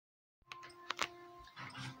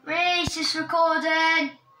Rhys is recording.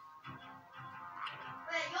 Wait,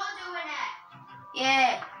 you're doing it?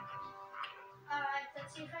 Yeah. Alright,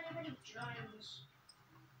 let's see if anybody joins.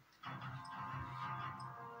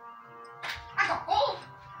 I got gold!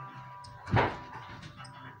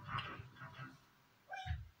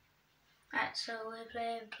 Right, so we're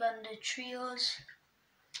playing Plunder Trios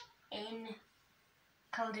in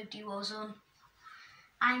Call of Duty Warzone.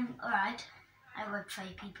 I'm alright. I work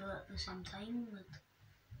 5 people at the same time. But...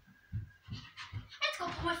 Let's go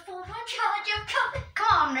for my phone charger. Come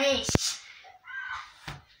on, Rhys.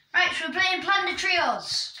 Right, so we're playing Plunder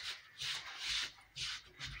Trios.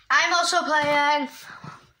 I'm also playing.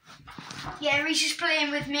 Yeah, Rhys is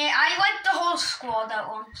playing with me. I wiped the whole squad out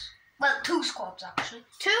once. Well, 2 squads actually.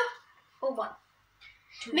 2 or 1?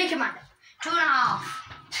 2. Make a mind up. 2.5.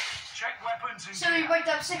 Check weapons in So we wiped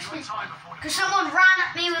out 6 people. time before Because someone ran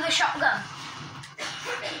at me with a shotgun.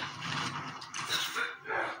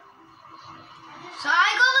 So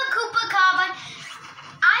I got the Cooper carbine.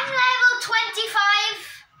 I'm level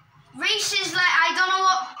 25. Rhys is like, I don't know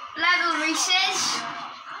what level Rhys is.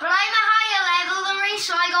 But I'm a higher level than Rhys,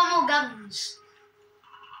 so I got more guns.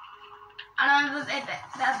 And I'm a bit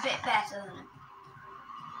better than him.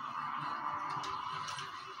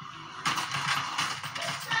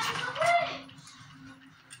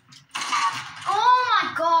 Oh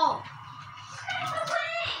my god!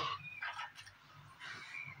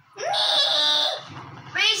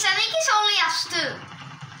 Rhys, I think it's only us 2.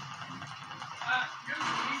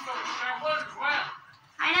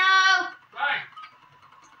 I know! Right.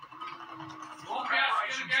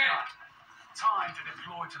 Operations done. Time to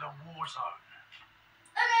deploy to the war zone.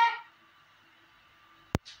 Okay.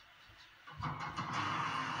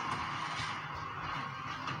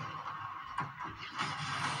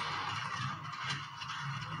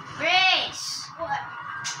 Rhys! What?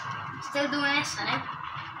 Still doing this, isn't it?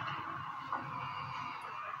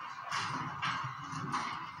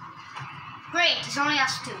 Great, it's only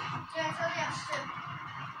us 2. Yeah, it's only us 2.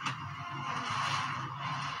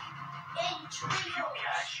 Secure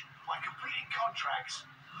cash by completing contracts,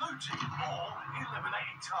 looting or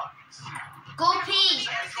eliminating targets. Go peek!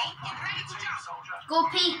 Go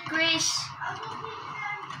peek, Rhys. I will be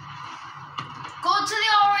them. Go to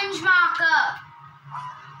the orange marker.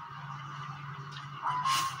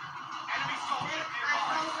 Enemy soldier I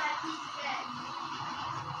nearby. know where people get.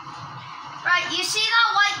 Right, you see that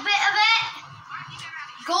white bit of it?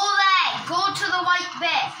 Go there. Go to the white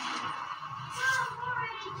bit. I've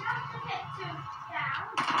already jumped a bit too down.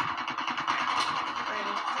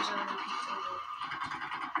 Really? There's already people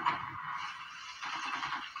there.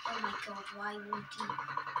 Oh my god, why won't he?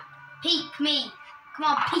 Peek me. Come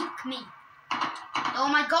on, peek me. Oh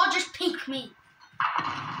my god, just peek me.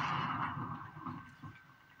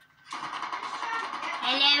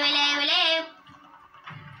 Hello, hello, hello.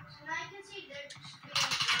 So now you can see their screen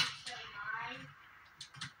so mine.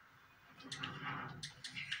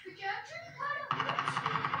 But you actually kind of looks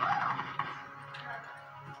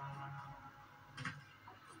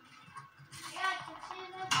yeah, I can see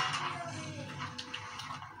that over here.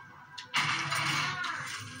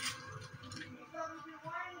 So if you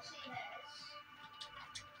want to see this,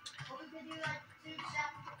 what we could do like 2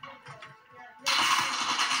 separate videos.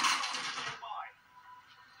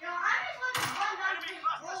 You know, I just want to run down Enemy this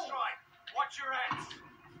cluster road. strike. Watch your heads.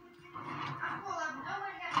 I'm full of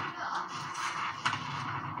nowhere to get stuck.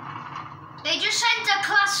 They just sent a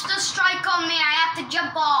cluster strike on me. I had to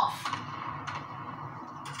jump off.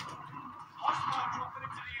 Hostile dropping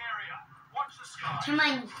into the area. Watch the sky. Come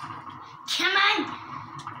on. Come on.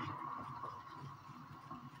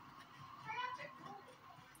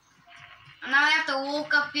 And now I have to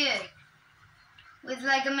walk up here with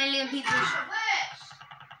like a million people.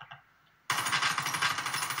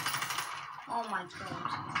 Oh my god.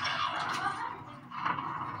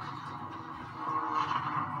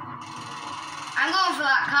 I'm going for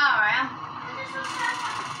that car, I am.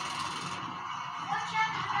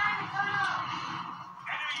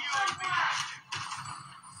 Enemy UAV active.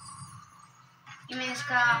 Give me this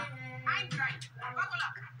car.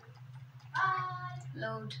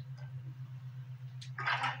 Load.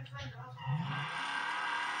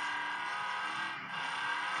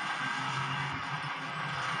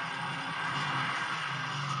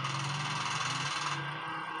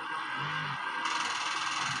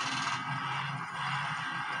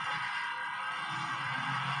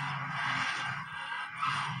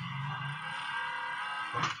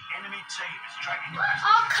 Enemy team is tracking your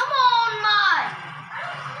Oh, come on, man.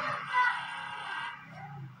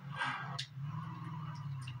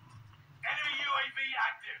 enemy UAV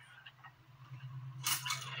active.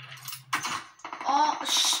 Oh,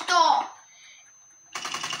 stop.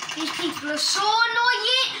 These people are so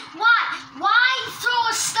annoying. Why? Why throw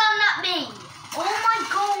a stun at me? Oh my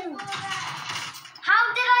god.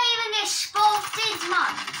 How did I even get spotted,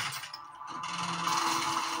 man?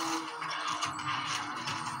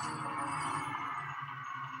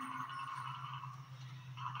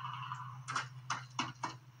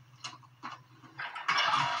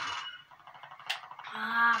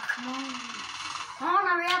 Ah, come on. Come on,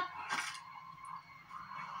 hurry up.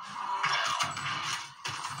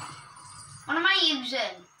 What am I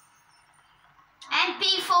using?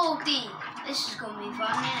 MP40. This is going to be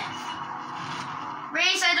fun, isn't it?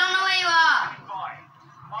 Rhys, I don't know where you are.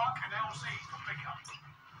 Mark and LZ for pickup.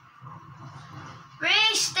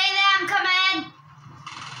 Rhys, stay there, I'm coming.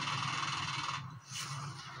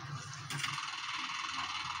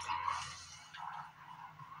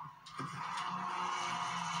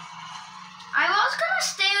 I was going to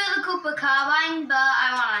stay with the Cooper Carbine, but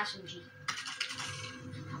I want SMG.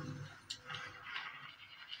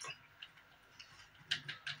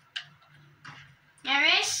 Yeah,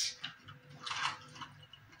 Rhys?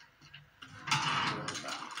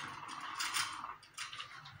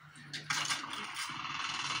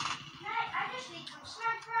 Mate, I just need some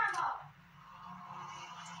sniper ammo.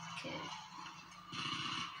 Okay.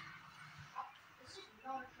 This is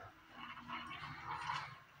no trouble.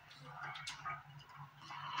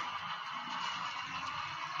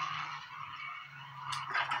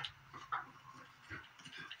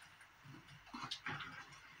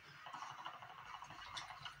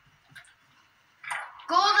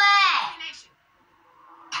 Go there!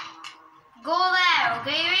 Go there,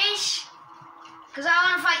 okay, Rhys? Because I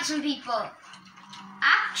want to fight some people.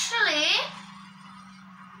 Actually,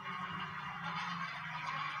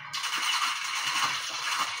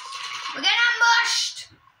 we're getting ambushed.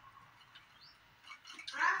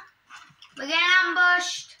 Huh? We're getting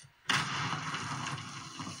ambushed.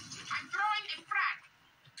 I'm throwing a frag.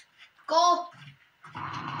 Go.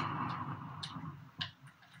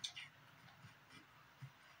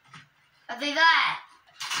 Are they there?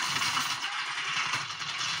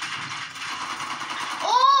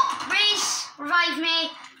 Oh, Rhys, revive me.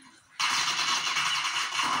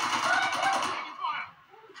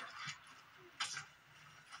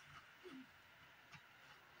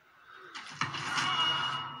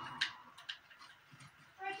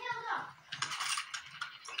 I killed him.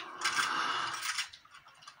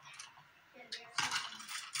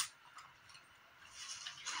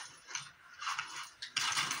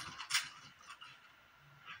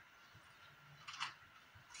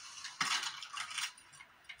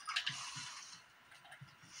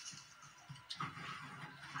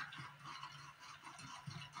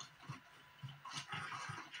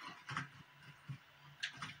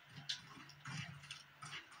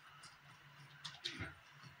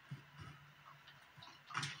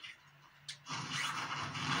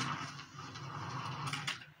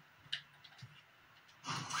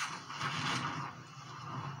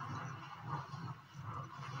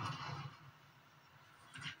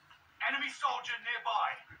 Enemy soldier nearby.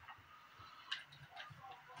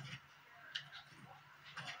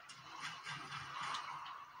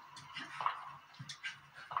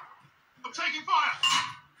 I'm taking fire.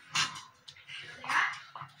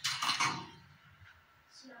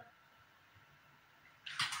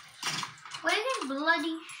 Where you getting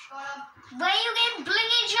bloody? Got him. Where you getting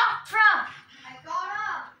blingy shot from? I got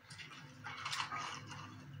him.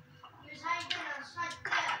 He was hiding on the side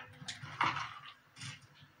there.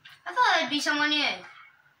 I thought there'd be someone here.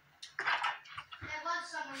 There was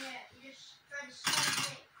someone there. He just tried to snipe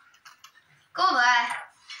me. Go there.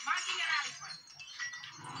 Marking an alley point.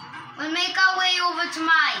 We'll make our way over to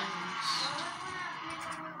mines.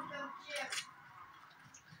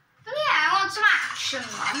 But yeah, I want some action,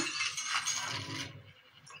 man.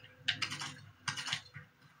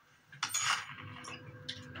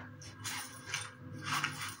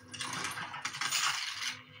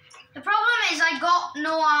 The problem is I got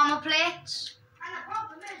no armor plates. And the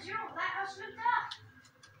problem is you don't let us loot up.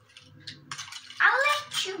 I'll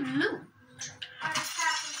let you loot.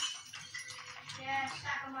 Yeah,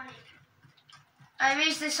 stack of money. I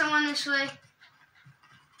raised there's someone this way.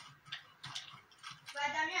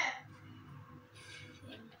 Right down here.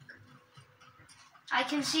 I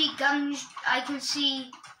can see guns. I can see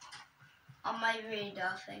on my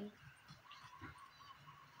radar thing.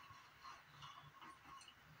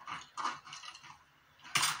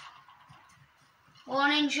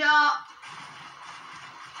 Warning shot.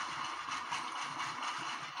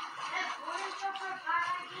 Hey, warning shots are a bad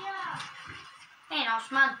idea. Hey, nice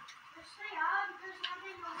man. Just stay on because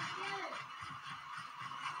nothing will good.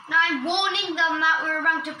 Now I'm warning them that we're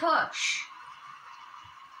about to push.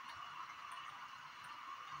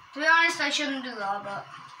 To be honest, I shouldn't do that, but...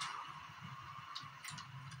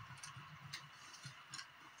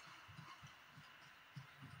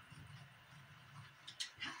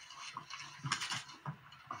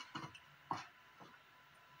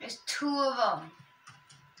 There's 2 of them.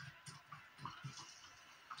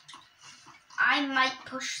 I might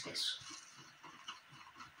push this.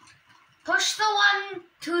 Push the one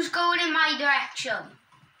who's going in my direction.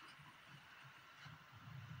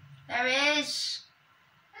 There is.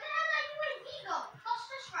 Where the hell are you go? Cross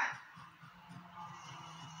this way.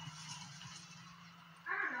 I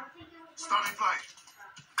don't know. I think it was. Starting play.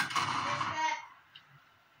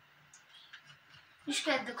 You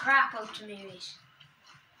scared the crap out of me, Rhys.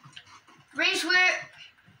 Rhys, we're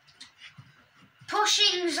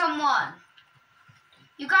pushing someone.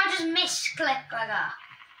 You can't just misclick like that.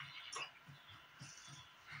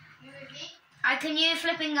 You with me? I can hear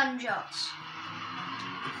flipping gunshots.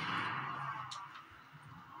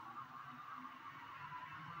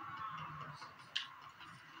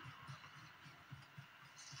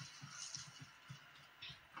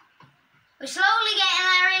 We're slowly getting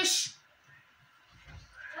there, Rhys.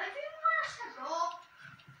 Where do you want us to go?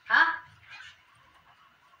 Huh?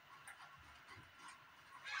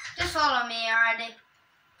 Just follow me already.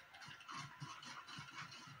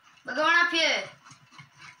 We're going up here.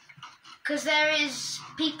 Because there is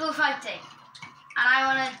people fighting. And I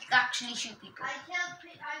want to actually shoot people. I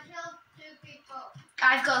killed 2 people.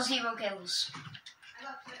 I've got 0 kills. I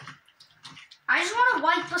got 2. I just want to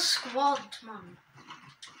wipe a squad, man.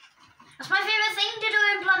 That's my favourite thing to do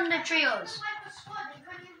in Plunder Trios. Wipe a squad, you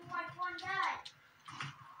couldn't even wipe one guy.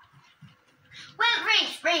 Well,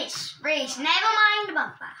 Rhys, never mind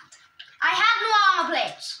about that. I had no armour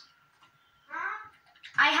plates. Huh?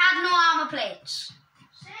 I had no armour plates.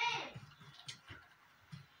 Same.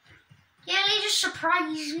 Yeah, he just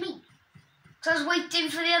surprised me. Because I was waiting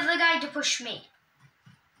for the other guy to push me.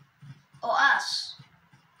 Or us.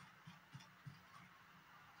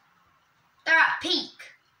 They're at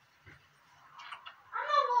peak. I'm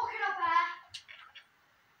not walking up there.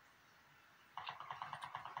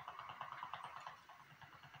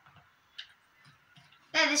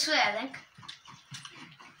 They're this way, I think.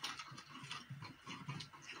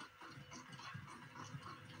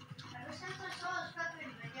 Ever since I saw this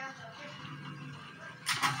flipping video, so they've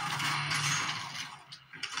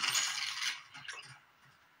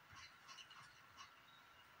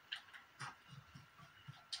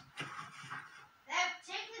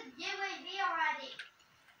taken the UAV already.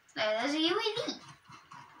 There's a UAV.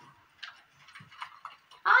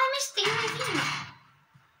 Oh, I missed the UAV.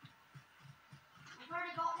 I've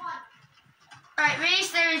already got one. Alright,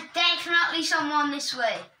 Rhys, there is definitely someone this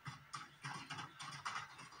way.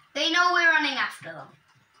 They know we're running after them.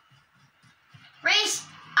 Rhys,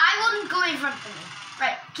 I wouldn't go in front of me.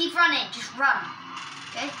 Right, keep running, just run.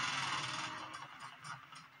 Okay?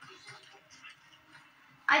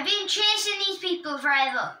 I've been chasing these people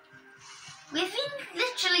forever. We've been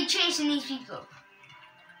literally chasing these people.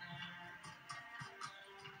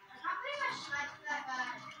 I pretty much sniped that guy.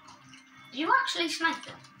 Did you actually snipe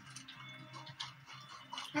them?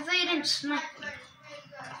 I thought you didn't snipe them. Sniper is really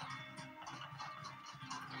good.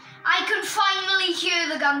 I can finally hear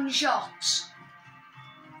the gunshots.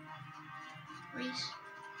 Rhys.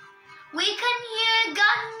 We can hear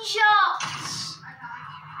gunshots.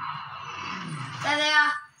 There they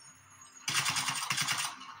are.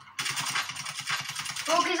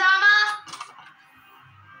 Broke his armor.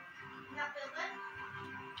 That building.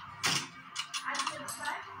 I killed the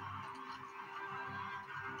guy.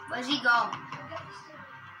 Where's he gone? Look at this thing.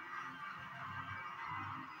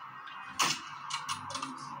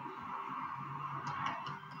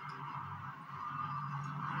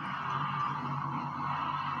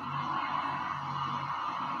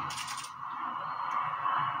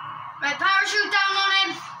 Right, parachute down on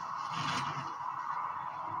him.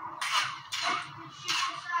 You can shoot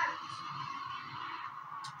this out.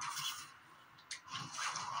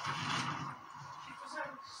 Shoot this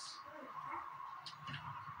out.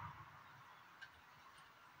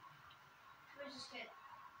 Where's this kid?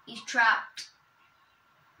 He's trapped.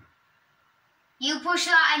 You push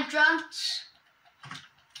that entrance.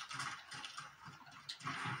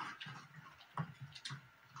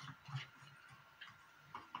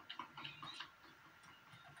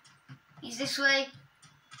 He's this way.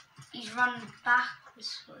 He's running back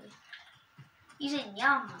this way. He's in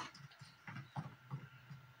Yama.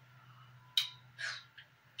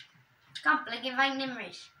 Can't believe you find him,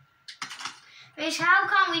 Rhys. Rhys, how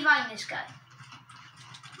can't we find this guy?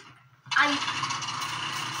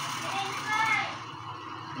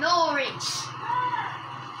 No, Rhys.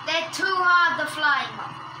 They're too hard to fly,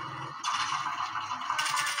 man.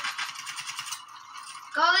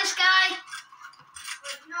 Got this guy?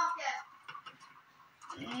 Wait, knock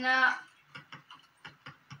it. No.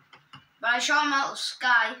 But I shot him out of the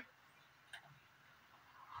sky.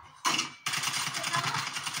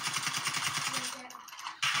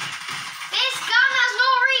 This gun has no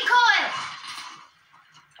recoil.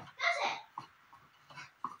 Does it?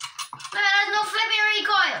 No, it has no flipping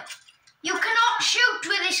recoil. You cannot shoot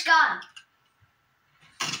with this gun.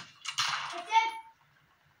 It did.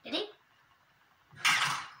 Did he?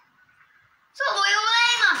 It's all the way over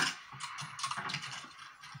there, man.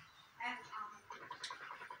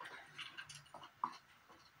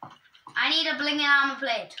 I need a blinging armor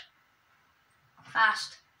plate.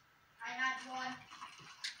 Fast. I had one.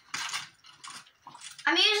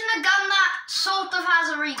 I'm using a gun that sort of has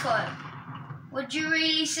a recoil. Would you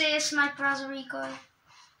really say a sniper has a recoil?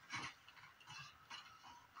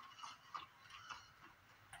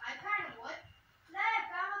 I kind of would. There,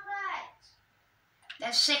 armor plate.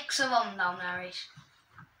 There's 6 of them down there, Rhys.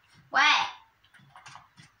 Where?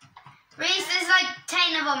 Rhys, there's like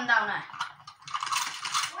 10 of them down there.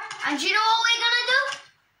 And do you know what we're gonna do?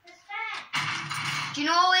 Do you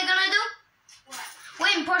know what we're gonna do? What? We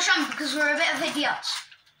can push on because we're a bit of idiots.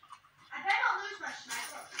 I better not lose my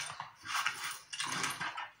sniper.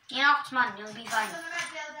 You're not, man. You'll be fine. So the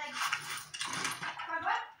red building.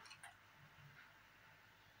 What?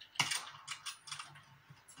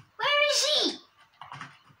 Where is he?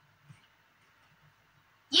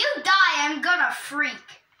 You die, I'm gonna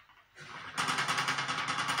freak.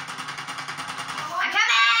 I'm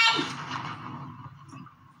coming!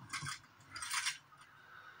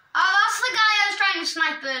 Oh, that's the guy I was trying to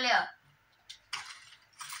snipe earlier.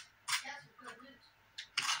 That's some good loot.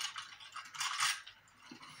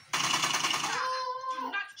 Do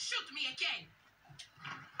not shoot me again.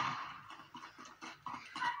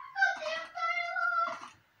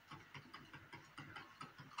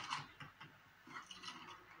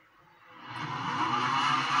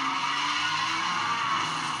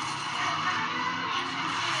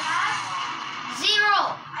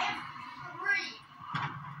 Zero. I have 3.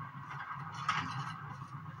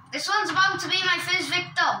 This one's about to be my first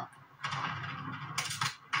victim.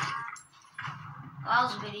 Well, that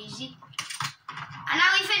was a bit easy. And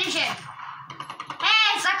now we finish him.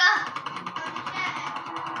 Hey, sucker!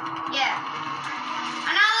 Yeah.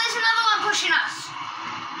 And now there's another one pushing us.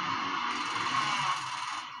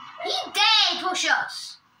 He dare push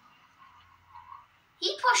us. He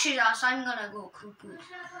pushes us, I'm gonna go cuckoo. Who's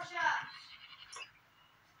gonna push up?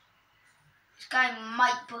 This guy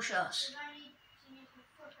might push us. Because I need to use the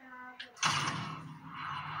flipping armor.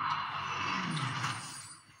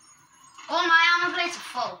 All my armor plates are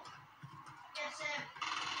full. Yes, sir.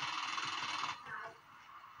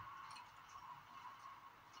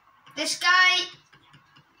 This guy,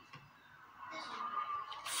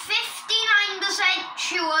 59%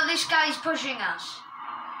 sure this guy's pushing us.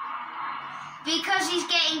 Because he's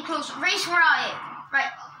getting close. Rhys, where are you?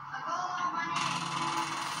 Right, I got a lot of money.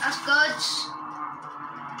 that's good.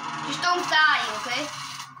 Just don't die, okay?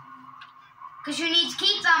 Because you need to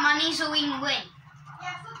keep that money so we can win.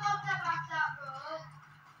 Yeah, flip off that back that road.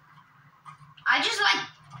 I just like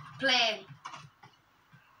playing.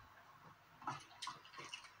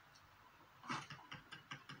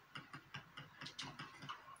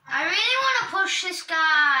 I really want to push this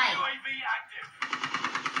guy. UAV active.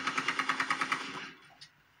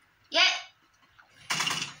 Yeah.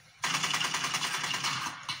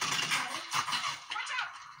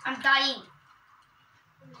 I'm dying.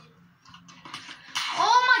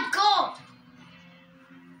 Oh my god!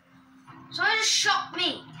 Someone just shot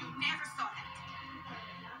me. You never saw that.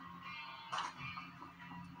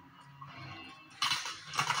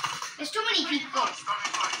 There's too many people.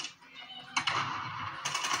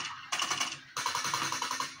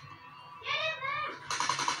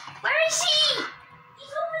 Where is he?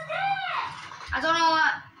 He's over there. I don't know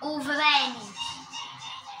what over there means.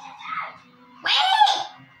 Wait!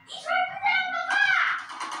 He's over there in the back.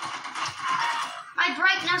 My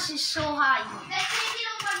brightness is so high. Let's see if he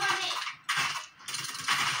don't run money.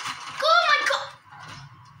 Oh my god!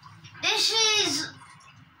 This is...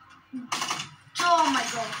 Oh my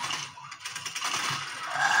god.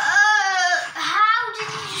 How did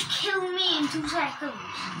you just kill me in 2 seconds?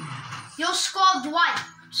 Your squad wiped.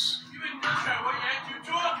 You in this way yet, you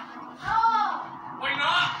two? Oh, Why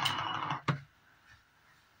not?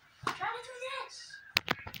 try to do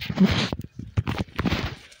this.